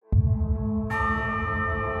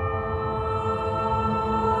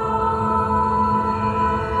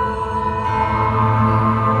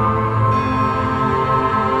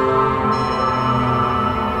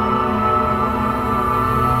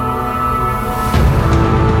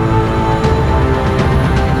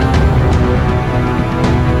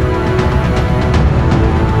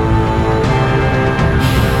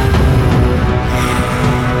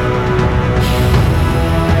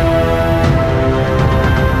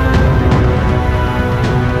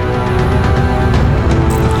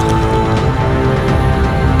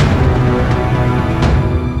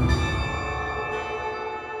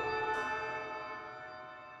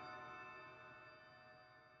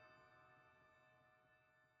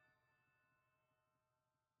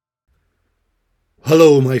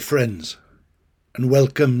Hello, my friends, and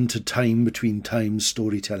welcome to Time Between Times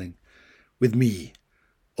storytelling with me,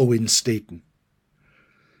 Owen Staten.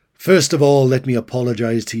 First of all, let me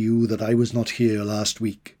apologise to you that I was not here last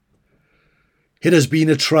week. It has been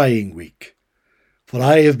a trying week, for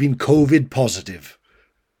I have been COVID positive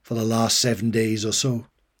for the last 7 days or so.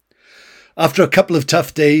 After a couple of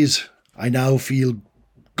tough days, I now feel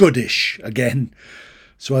goodish again,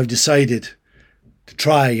 so I've decided to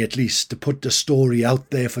try at least to put the story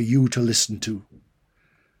out there for you to listen to.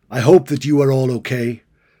 I hope that you are all okay.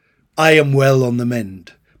 I am well on the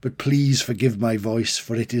mend, but please forgive my voice,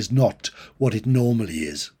 for it is not what it normally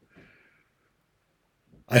is.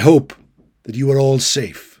 I hope that you are all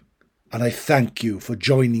safe, and I thank you for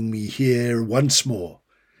joining me here once more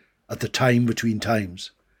at the Time Between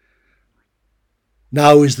Times.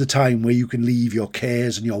 Now is the time where you can leave your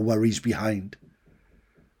cares and your worries behind.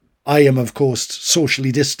 I am, of course,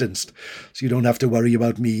 socially distanced, so you don't have to worry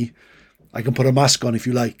about me. I can put a mask on if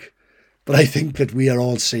you like, but I think that we are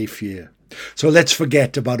all safe here. So let's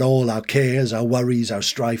forget about all our cares, our worries, our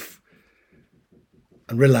strife,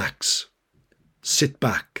 and relax. Sit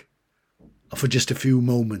back, and for just a few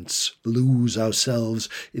moments, lose ourselves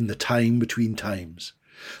in the time between times.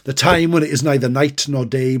 The time when it is neither night nor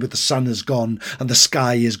day, but the sun is gone and the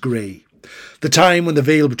sky is grey. The time when the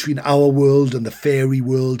veil between our world and the fairy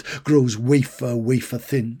world grows wafer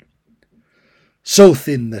thin. So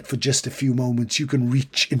thin that for just a few moments you can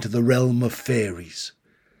reach into the realm of fairies.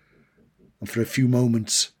 And for a few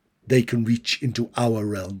moments they can reach into our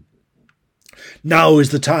realm. Now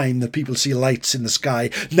is the time that people see lights in the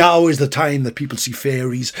sky. Now is the time that people see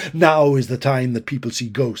fairies. Now is the time that people see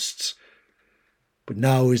ghosts. But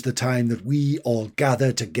now is the time that we all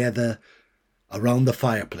gather together around the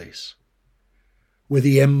fireplace, where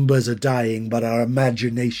the embers are dying but our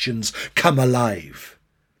imaginations come alive.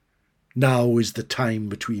 Now is the time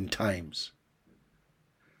between times.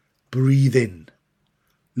 Breathe in,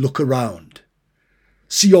 look around,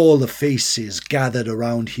 see all the faces gathered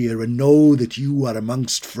around here, and know that you are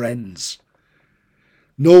amongst friends.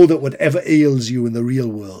 Know that whatever ails you in the real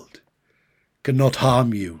world cannot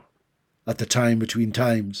harm you at the time between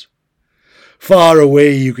times. Far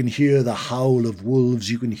away you can hear the howl of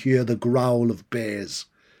wolves, you can hear the growl of bears.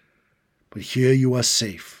 But here you are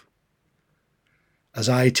safe, as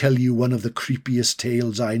I tell you one of the creepiest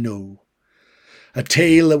tales I know. A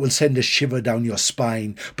tale that will send a shiver down your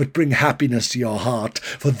spine, but bring happiness to your heart.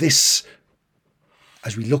 For this,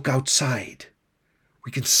 as we look outside,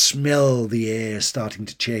 we can smell the air starting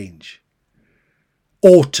to change.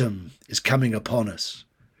 Autumn is coming upon us.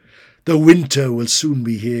 The winter will soon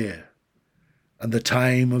be here, and the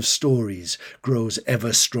time of stories grows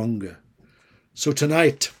ever stronger. So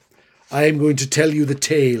tonight, I am going to tell you the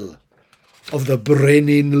tale of the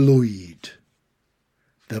Brenin Lwyd.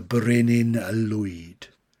 The Brenin Lwyd,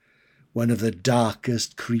 one of the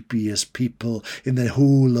darkest, creepiest people in the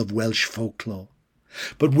whole of Welsh folklore.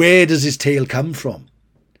 But where does this tale come from?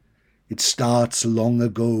 It starts long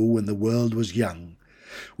ago when the world was young,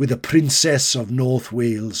 with a princess of North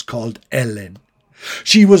Wales called Ellen.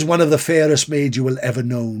 She was one of the fairest maids you will ever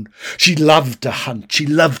know. She loved to hunt, she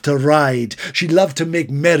loved to ride, she loved to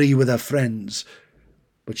make merry with her friends.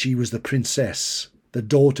 But she was the princess, the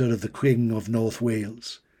daughter of the King of North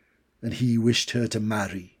Wales, and he wished her to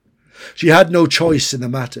marry. She had no choice in the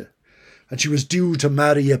matter, and she was due to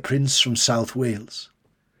marry a prince from South Wales.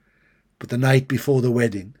 But the night before the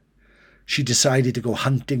wedding, she decided to go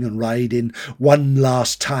hunting and riding one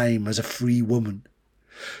last time as a free woman.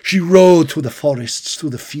 She rode through the forests,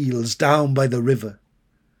 through the fields, down by the river.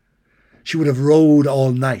 She would have rode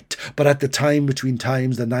all night, but at the time between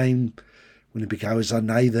times, the nine, when it becomes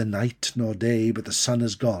neither night nor day, but the sun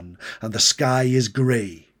is gone and the sky is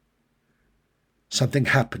grey, something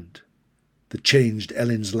happened that changed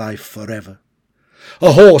Ellen's life forever.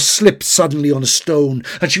 A horse slipped suddenly on a stone,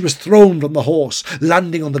 and she was thrown from the horse,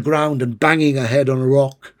 landing on the ground and banging her head on a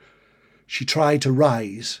rock. She tried to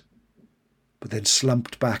rise, but then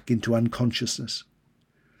slumped back into unconsciousness.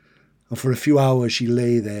 And for a few hours she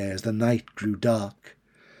lay there as the night grew dark,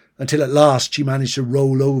 until at last she managed to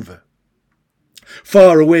roll over.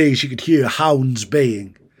 Far away she could hear hounds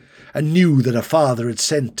baying, and knew that her father had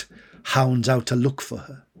sent hounds out to look for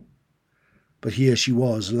her. But here she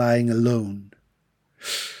was, lying alone.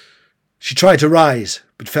 She tried to rise,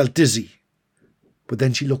 but felt dizzy. But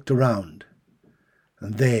then she looked around,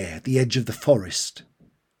 and there, at the edge of the forest,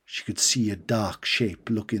 she could see a dark shape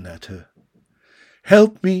looking at her.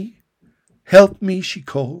 "Help me! Help me!" she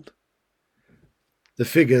called. The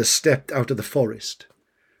figure stepped out of the forest,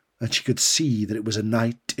 and she could see that it was a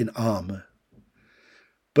knight in armour.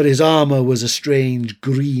 but his armour was a strange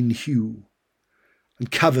green hue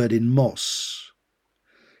and covered in moss.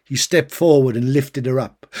 He stepped forward and lifted her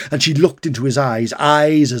up, and she looked into his eyes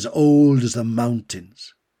as old as the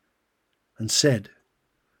mountains, and said,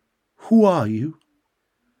 "Who are you?"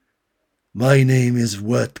 "My name is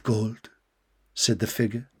Wertgold," said the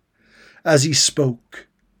figure. As he spoke,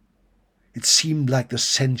 it seemed like the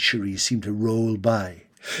centuries seemed to roll by.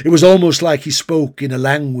 It was almost like he spoke in a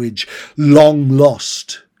language long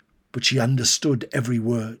lost, but she understood every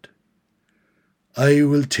word. "I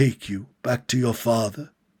will take you back to your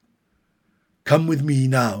father. Come with me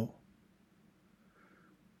now."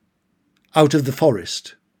 Out of the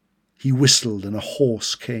forest he whistled, and a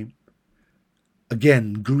horse came,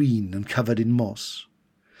 again green and covered in moss.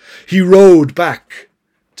 He rode back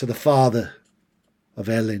to the father of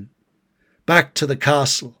Elin, back to the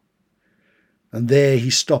castle, and there he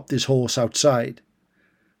stopped his horse outside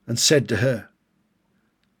and said to her,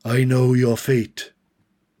 "I know your fate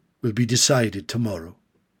will be decided tomorrow,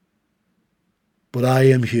 but I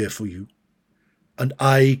am here for you, and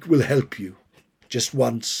I will help you just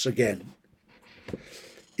once again."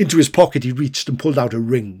 Into his pocket he reached and pulled out a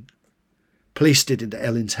ring, placed it into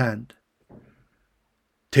Elin's hand.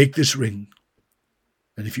 "Take this ring,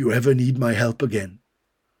 and if you ever need my help again,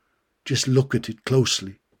 just look at it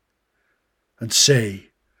closely and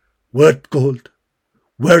say, 'Wertgold,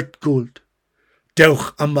 Wertgold,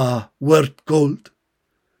 Dewch yma, Wertgold.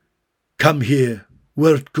 Come here,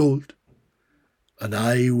 Wertgold, and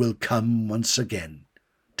I will come once again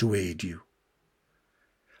to aid you.'"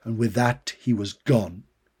 And with that he was gone.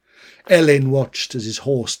 Elin watched as his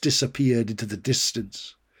horse disappeared into the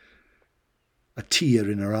distance, a tear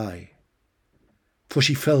in her eye, for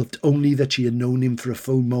she felt only that she had known him for a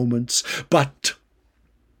few moments, but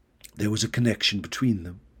there was a connection between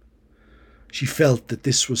them. She felt that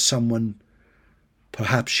this was someone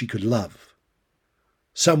perhaps she could love,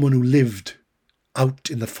 someone who lived out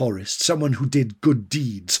in the forest, someone who did good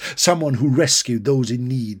deeds, someone who rescued those in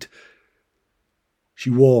need. She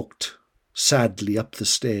walked sadly up the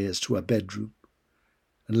stairs to her bedroom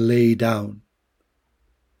and lay down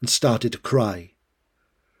and started to cry.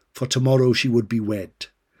 For tomorrow she would be wed.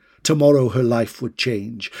 Tomorrow her life would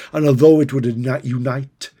change, and although it would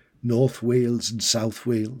unite North Wales and South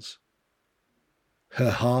Wales,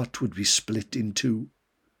 her heart would be split in two.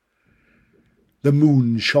 The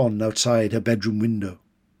moon shone outside her bedroom window,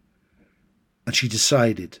 and she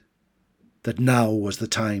decided that now was the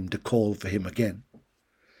time to call for him again.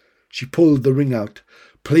 She pulled the ring out,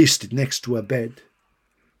 placed it next to her bed,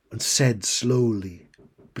 and said slowly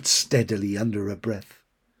but steadily under her breath,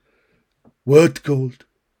 "Wertgold,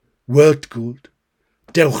 Wertgold,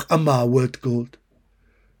 Dewch yma, Wertgold.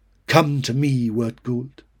 Come to me,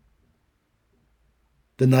 Wertgold."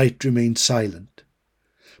 The night remained silent,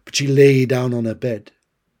 but she lay down on her bed.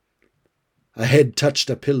 Her head touched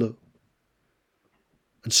her pillow,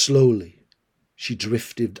 and slowly she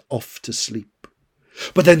drifted off to sleep.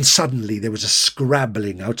 But then suddenly there was a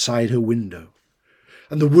scrabbling outside her window,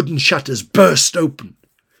 and the wooden shutters burst open,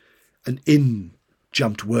 and in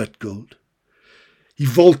jumped Wertgold. He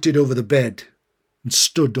vaulted over the bed and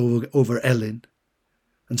stood over Elin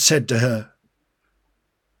and said to her,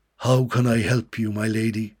 "How can I help you, my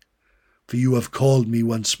lady? For you have called me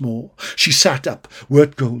once more." She sat up.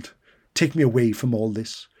 "Wertgold, take me away from all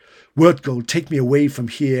this. Wertgold, take me away from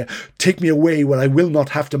here. Take me away where I will not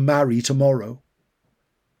have to marry tomorrow."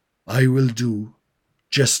 "I will do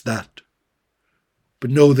just that.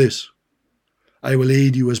 But know this, I will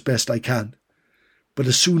aid you as best I can. But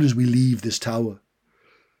as soon as we leave this tower,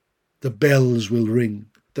 the bells will ring,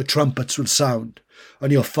 the trumpets will sound,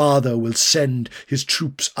 and your father will send his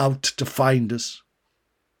troops out to find us.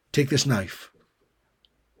 Take this knife.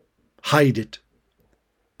 Hide it,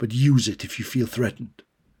 but use it if you feel threatened.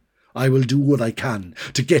 I will do what I can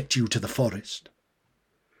to get you to the forest."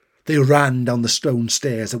 They ran down the stone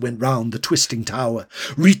stairs that went round the twisting tower,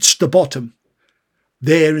 reached the bottom.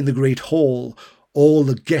 There in the great hall, all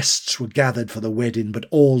the guests were gathered for the wedding, but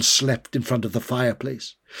all slept in front of the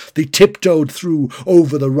fireplace. They tiptoed through,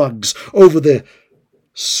 over the rugs, over the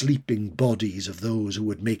sleeping bodies of those who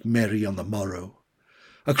would make merry on the morrow.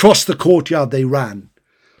 Across the courtyard they ran,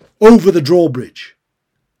 over the drawbridge,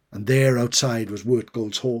 and there outside was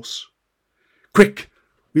Wertgold's horse. "Quick,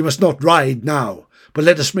 we must not ride now, but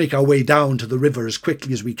let us make our way down to the river as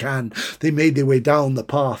quickly as we can." They made their way down the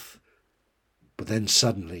path, but then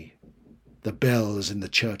suddenly the bells in the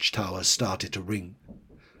church tower started to ring.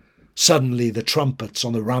 Suddenly the trumpets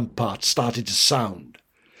on the ramparts started to sound,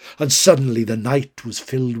 and suddenly the night was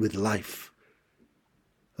filled with life.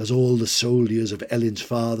 as all the soldiers of Ellen's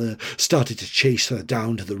father started to chase her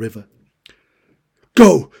down to the river.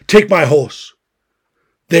 "Go, take my horse.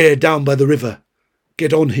 There, down by the river.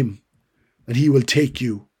 Get on him, and he will take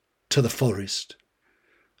you to the forest.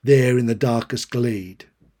 There in the darkest glade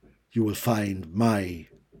you will find my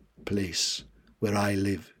place where I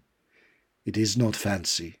live. It is not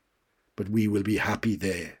fancy, but we will be happy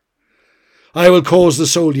there. I will cause the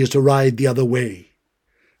soldiers to ride the other way."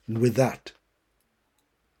 And with that,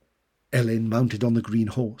 Ellen mounted on the green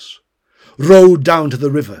horse, rode down to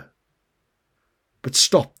the river, but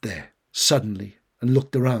stopped there suddenly and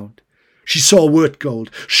looked around. She saw Wertgold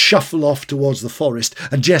shuffle off towards the forest,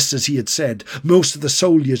 and just as he had said, most of the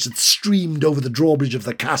soldiers that streamed over the drawbridge of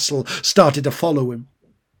the castle started to follow him.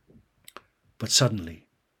 But suddenly,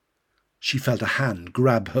 she felt a hand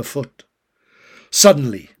grab her foot.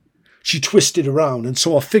 Suddenly, she twisted around and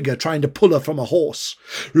saw a figure trying to pull her from a horse.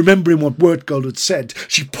 Remembering what Wertgold had said,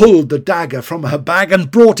 she pulled the dagger from her bag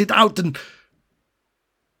and brought it out and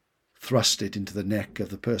thrust it into the neck of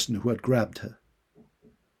the person who had grabbed her,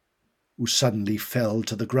 who suddenly fell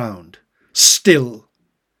to the ground, still.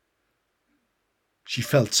 She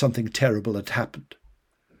felt something terrible had happened.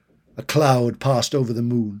 A cloud passed over the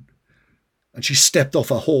moon, and she stepped off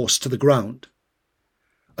her horse to the ground,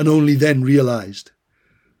 and only then realized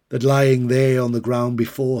that lying there on the ground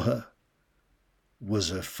before her was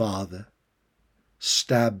her father,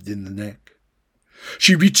 stabbed in the neck.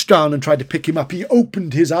 She reached down and tried to pick him up. He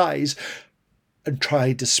opened his eyes and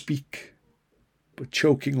tried to speak, but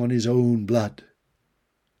choking on his own blood,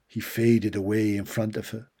 he faded away in front of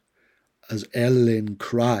her as Ellen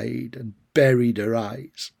cried and buried her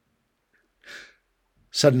eyes.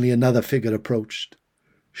 Suddenly another figure approached,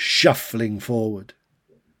 shuffling forward,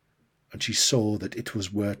 and she saw that it was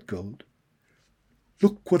Wertgold.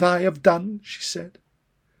 "Look what I have done," she said.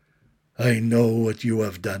 "I know what you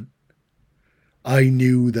have done. I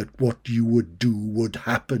knew that what you would do would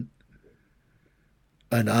happen,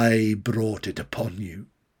 and I brought it upon you."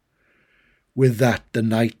 With that, the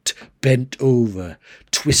knight bent over,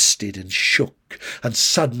 twisted and shook, and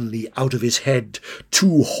suddenly out of his head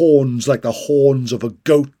 2 horns like the horns of a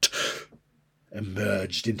goat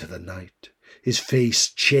emerged into the night. His face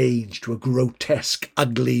changed to a grotesque,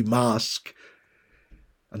 ugly mask,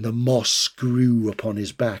 and the moss grew upon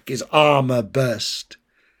his back. His armour burst,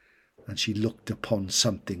 and she looked upon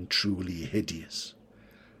something truly hideous.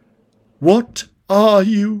 "What are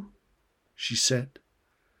you?" she said.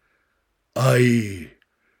 "I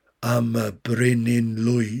am a Brynnin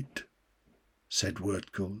Lwyd," said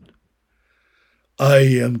Wertgold. "I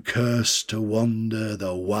am cursed to wander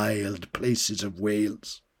the wild places of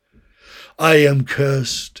Wales. I am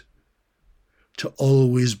cursed to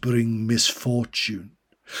always bring misfortune.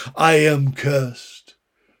 I am cursed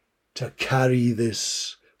to carry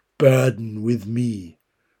this burden with me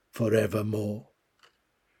forevermore.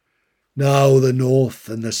 Now the North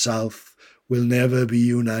and the South will never be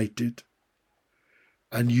united,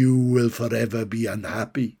 and you will forever be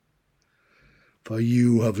unhappy, for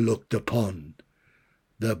you have looked upon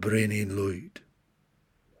the Brynnin Lwyd."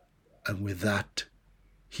 And with that,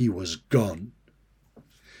 he was gone.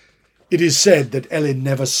 It is said that Ellen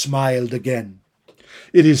never smiled again.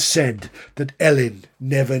 It is said that Ellen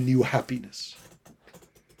never knew happiness.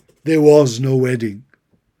 There was no wedding,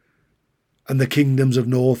 and the kingdoms of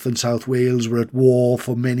North and South Wales were at war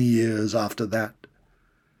for many years after that.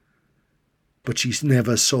 But she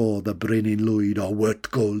never saw the Brynnin Lwyd, or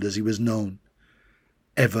Wertgold as he was known,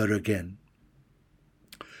 ever again.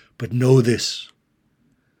 But know this,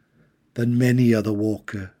 that many are the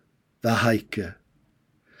walker, the hiker.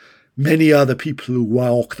 Many are the people who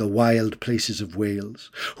walk the wild places of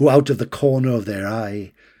Wales, who out of the corner of their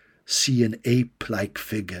eye see an ape-like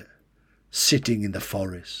figure sitting in the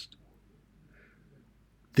forest.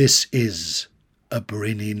 This is a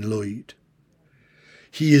Brynnin Lwyd.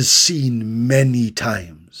 He is seen many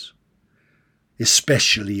times,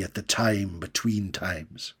 especially at the time between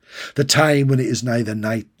times, the time when it is neither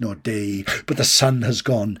night nor day, but the sun has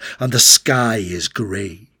gone and the sky is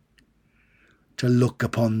grey. To look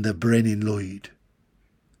upon the Brynnin Lwyd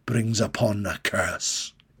brings upon a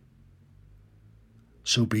curse.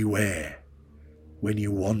 So beware when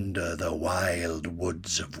you wander the wild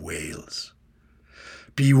woods of Wales.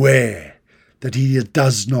 Beware that he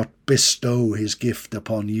does not bestow his gift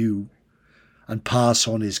upon you and pass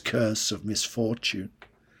on his curse of misfortune,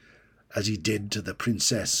 as he did to the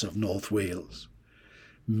Princess of North Wales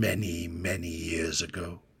many, many years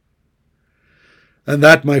ago. And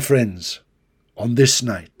that, my friends, on this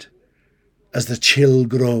night, as the chill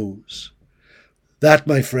grows, that,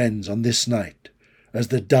 my friends, on this night, as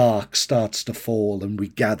the dark starts to fall and we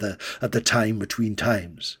gather at the time between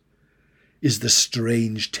times, is the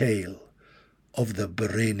strange tale of the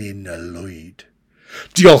Brenin Lloyd.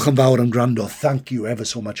 Diolch yn fawr am gwrando. Thank you ever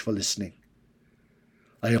so much for listening.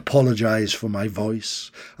 I apologise for my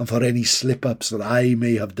voice and for any slip-ups that I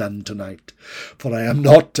may have done tonight, for I am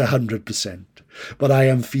not 100%, but I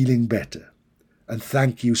am feeling better. And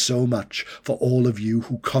thank you so much for all of you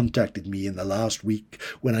who contacted me in the last week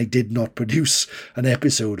when I did not produce an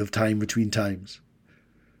episode of Time Between Times.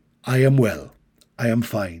 I am well. I am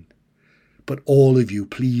fine. But all of you,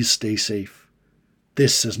 please stay safe.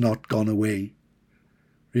 This has not gone away.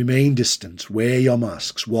 Remain distant, wear your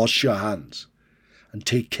masks, wash your hands, and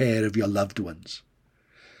take care of your loved ones.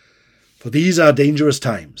 For these are dangerous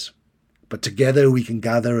times. But together we can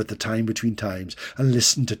gather at the time between times and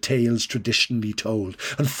listen to tales traditionally told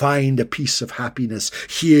and find a piece of happiness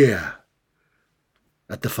here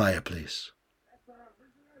at the fireplace.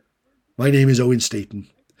 My name is Owen Staten.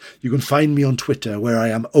 You can find me on Twitter where I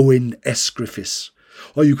am Owen S. Griffiths,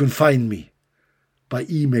 or you can find me by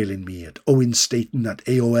emailing me at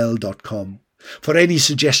owenstaten@aol.com. For any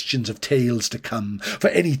suggestions of tales to come, for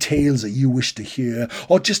any tales that you wish to hear,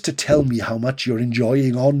 or just to tell me how much you're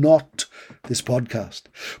enjoying or not this podcast,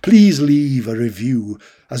 please leave a review,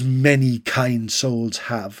 as many kind souls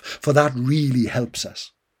have, for that really helps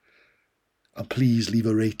us. And please leave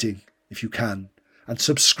a rating if you can, and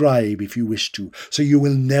subscribe if you wish to, so you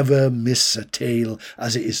will never miss a tale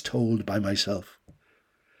as it is told by myself.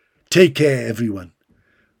 Take care, everyone,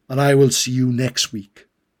 and I will see you next week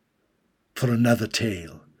for another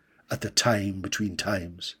tale at the time between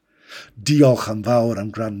times. Diolch yn fawr am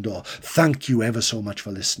gwrando. Thank you ever so much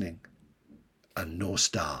for listening. And nos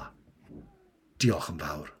da. Diolch yn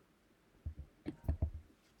fawr.